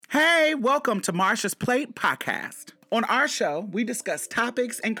Hey, welcome to Marsha's Plate Podcast. On our show, we discuss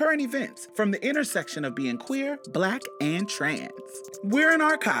topics and current events from the intersection of being queer, black, and trans. We're an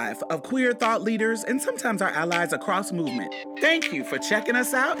archive of queer thought leaders and sometimes our allies across movement. Thank you for checking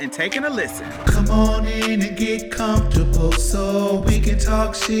us out and taking a listen. Come on in and get comfortable so we can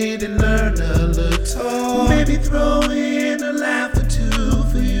talk shit and learn a little. Maybe throw in a laugh or two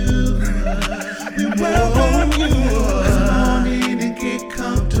for you. We welcome you. Come on in and get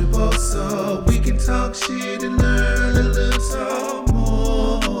comfortable so we can talk shit and learn a little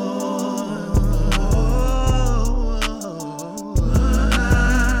more.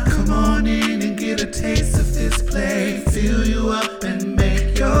 Come on in and get a taste of this play. Fill you up and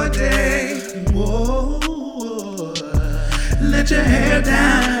make your day. Whoa. Let your hair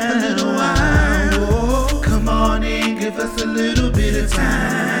down a little while. Whoa. Come on in, give us a little bit of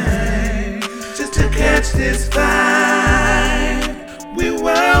time just to catch this vibe. We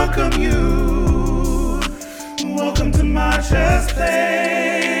welcome you. Welcome to Marsha's Plate.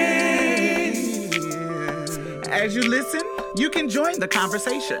 As you listen, you can join the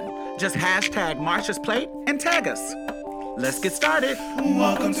conversation. Just hashtag Marsha's Plate and tag us. Let's get started.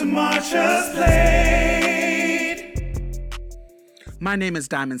 Welcome to Marsha's Plate. My name is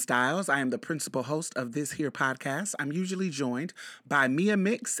Diamond Styles. I am the principal host of this here podcast. I'm usually joined by Mia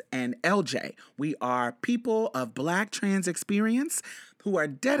Mix and LJ. We are people of Black trans experience who are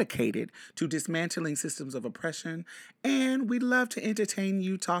dedicated to dismantling systems of oppression, and we love to entertain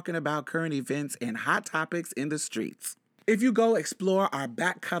you talking about current events and hot topics in the streets. If you go explore our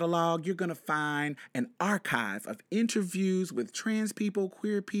back catalog, you're going to find an archive of interviews with trans people,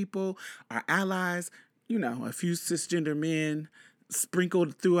 queer people, our allies, a few cisgender men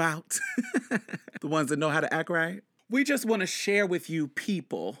sprinkled throughout, the ones that know how to act right. We just want to share with you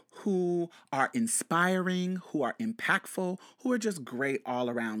people who are inspiring, who are impactful, who are just great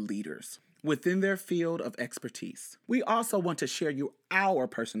all-around leaders within their field of expertise. We also want to share you our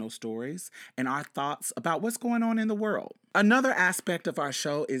personal stories and our thoughts about what's going on in the world. Another aspect of our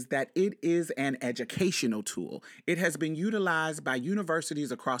show is that it is an educational tool. It has been utilized by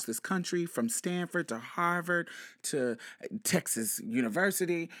universities across this country, from Stanford to Harvard to Texas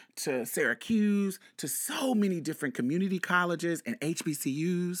University to Syracuse to so many different community colleges and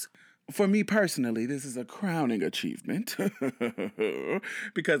HBCUs. For me personally, this is a crowning achievement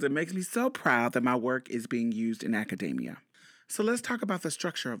because it makes me so proud that my work is being used in academia. So let's talk about the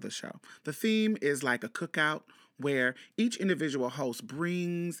structure of the show. The theme is like a cookout where each individual host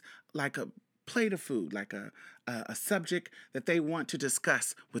brings like a plate of food, like a subject that they want to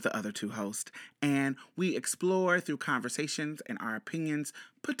discuss with the other two hosts. And we explore through conversations and our opinions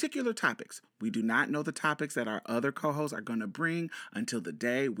particular topics. We do not know the topics that our other co-hosts are going to bring until the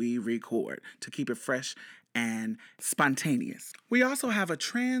day we record to keep it fresh and spontaneous. We also have a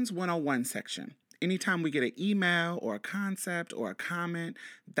Trans 101 section. Anytime we get an email or a concept or a comment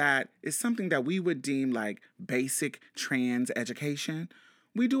that is something that we would deem like basic trans education,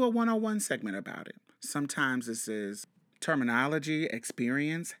 we do a 101 segment about it. Sometimes this is terminology,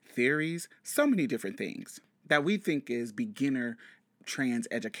 experience, theories, so many different things that we think is beginner trans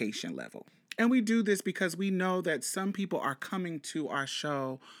education level. And we do this because we know that some people are coming to our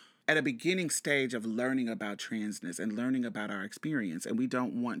show at a beginning stage of learning about transness and learning about our experience. And we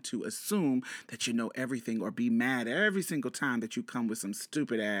don't want to assume that you know everything or be mad every single time that you come with some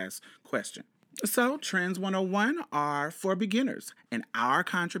stupid ass question. So Trans 101 are for beginners and our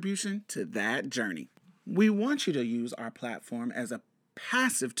contribution to that journey. We want you to use our platform as a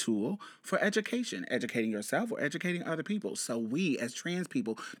passive tool for education, educating yourself or educating other people. So we as trans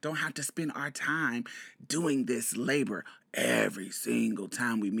people don't have to spend our time doing this labor every single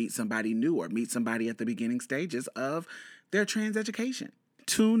time we meet somebody new or meet somebody at the beginning stages of their trans education.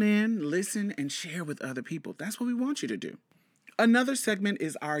 Tune in, listen, and share with other people. That's what we want you to do. Another segment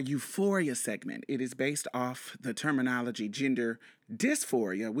is our euphoria segment. It is based off the terminology gender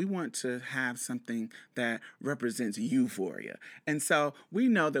dysphoria. We want to have something that represents euphoria. And so we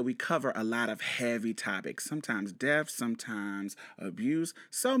know that we cover a lot of heavy topics, sometimes death, sometimes abuse,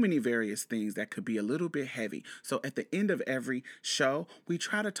 so many various things that could be a little bit heavy. So at the end of every show, we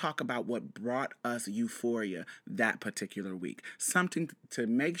try to talk about what brought us euphoria that particular week. Something to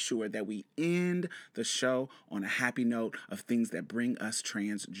make sure that we end the show on a happy note of things that bring us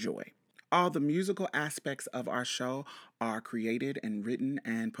trans joy. All the musical aspects of our show are created and written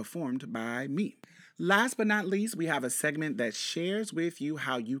and performed by me. Last but not least, we have a segment that shares with you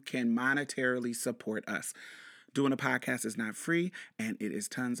how you can monetarily support us. Doing a podcast is not free, and it is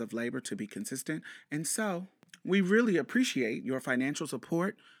tons of labor to be consistent. And so we really appreciate your financial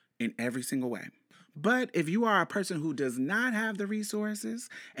support in every single way. But if you are a person who does not have the resources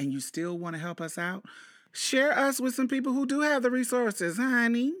and you still want to help us out, share us with some people who do have the resources,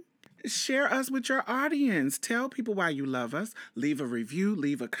 honey. Share us with your audience. Tell people why you love us. Leave a review,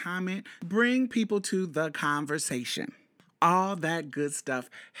 leave a comment. Bring people to the conversation. All that good stuff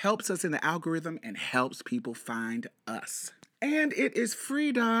helps us in the algorithm and helps people find us. And it is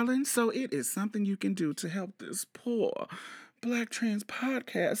free, darling, so it is something you can do to help this poor Black Trans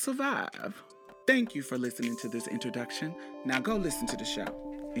podcast survive. Thank you for listening to this introduction. Now go listen to the show.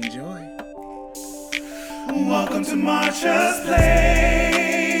 Enjoy. Welcome to Marsha's Place.